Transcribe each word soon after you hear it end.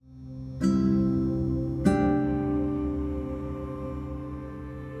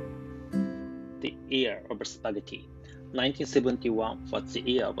year of spaghetti. 1971 was the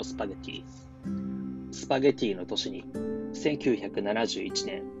year of spaghetti. スパゲティの年に1971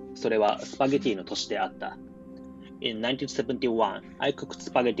年、それはスパゲティの年であった。In 1971, I cooked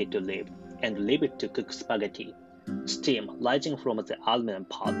spaghetti to live, and lived to cook spaghetti. Steam rising from the aluminum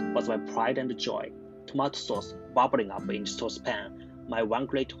pot was my pride and joy. Tomato sauce bubbling up in the saucepan, my one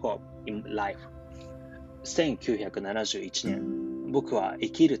great hope in life. 1971年、僕は生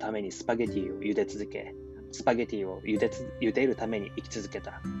きるためにスパゲティを茹で続け、スパゲティを茹でるために生き続け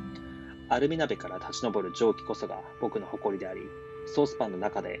た。アルミ鍋から立ち上る蒸気こそが僕の誇りであり、ソースパンの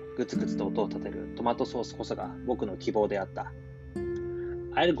中でグツグツと音を立てるトマトソースこそが僕の希望であった。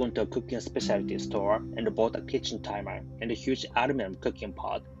I'd gone to a cooking specialty store and bought a kitchen timer and a huge aluminum cooking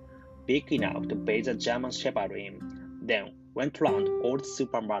pot, big enough to bathe a German shepherd in. Then went around all the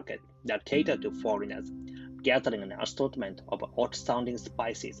supermarkets that catered to foreigners, gathering an assortment of odd-sounding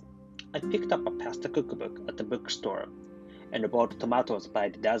spices. I picked up a pasta cookbook at the bookstore and bought tomatoes by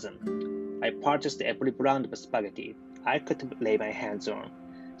the dozen. I purchased every brand of spaghetti I could lay my hands on,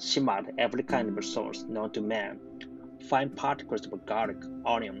 shimmered every kind of sauce known to man. Fine particles of garlic,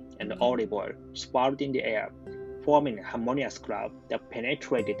 onion, and olive oil swirled in the air, forming a harmonious cloud that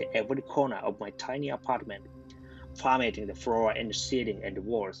penetrated every corner of my tiny apartment, permeating the floor and ceiling and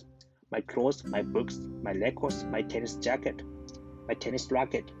walls. My clothes, my books, my records, my tennis jacket, my tennis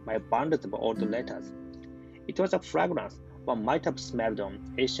racket, my bundles of old letters. It was a fragrance one might have smelled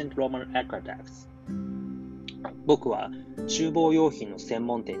on ancient Roman aqueducts. 僕は厨房用品の専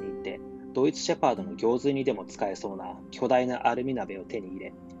門店に行って、ドイツシェパードの行水にでも使えそうな巨大なアルミ鍋を手に入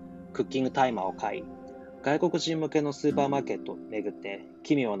れ、クッキングタイマーを買い、外国人向けのスーパーマーケットを巡って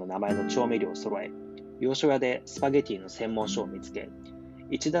奇妙な名前の調味料を揃え、洋書屋でスパゲティの専門書を見つけ、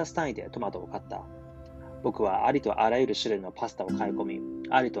1ダース単位でトマトを買った。僕はありとあらゆる種類のパスタを買い込み、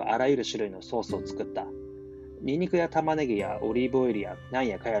ありとあらゆる種類のソースを作った。ニンニクや玉ねぎやオリーブオイルやなん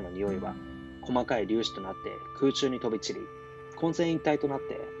やかやの匂いは、細かい粒子となって空中に飛び散り、混然一体となっ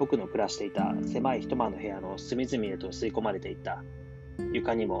て僕の暮らしていた狭い一間の部屋の隅々へと吸い込まれていった。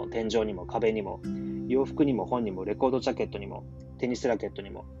床にも天井にも壁にも、洋服にも本にもレコードジャケットにも、テニスラケットに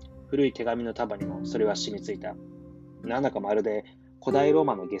も、古い手紙の束にもそれは染みついた。なんだかまるで古代ロー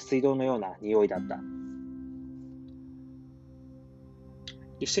マの下水道のような匂いだった。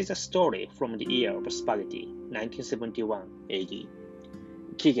This is a story from the year of spaghetti, 1971 AD.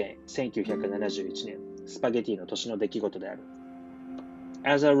 紀元1971年、スパゲティの年の出来事である。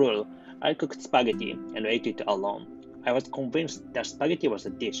As a rule, I cooked spaghetti and ate it alone. I was convinced that spaghetti was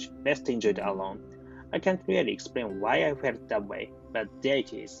a dish best enjoyed alone. I can't really explain why I felt that way, but there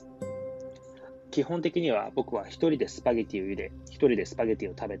it is. 基本的には僕は一人でスパゲティを茹で、一人でスパゲテ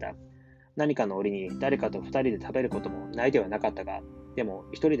ィを食べた。何かの折に誰かと二人で食べることもないではなかったが、でも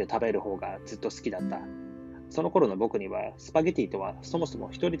一人で食べる方がずっと好きだった。その頃の僕にはスパゲティとはそもそも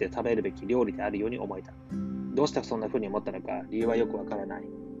一人で食べるべき料理であるように思えた。どうしてそんな風に思ったのか理由はよくわからない。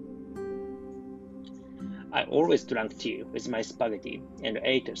I always drank tea with my spaghetti and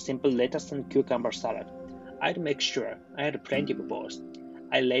ate a simple lettuce and cucumber salad. I'd make sure I had plenty of bowls.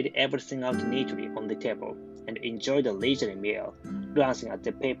 I laid everything out neatly on the table and enjoyed a leisurely meal, glancing at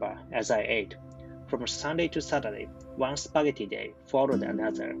the paper as I ate. From Sunday to Saturday, one spaghetti day followed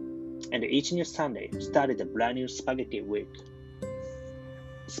another, and each new Sunday started a brand new spaghetti week.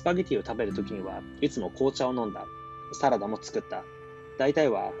 スパゲティを食べるときにはいつも紅茶を飲んだ。サラダも作った。大体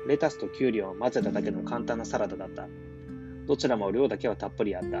はレタスとキュウリを混ぜただけの簡単なサラダだった。どちらも量だけはたっぷ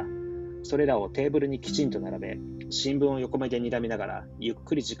りあった。それらをテーブルにきちんと並べ、新聞を横目で睨みながらゆっ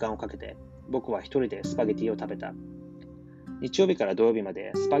くり時間をかけて、僕は一人でスパゲティを食べた。日曜日から土曜日ま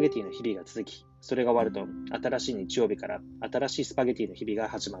でスパゲティの日々が続き、それが終わると新しい日曜日から新しいスパゲティの日々が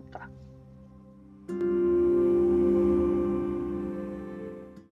始まった。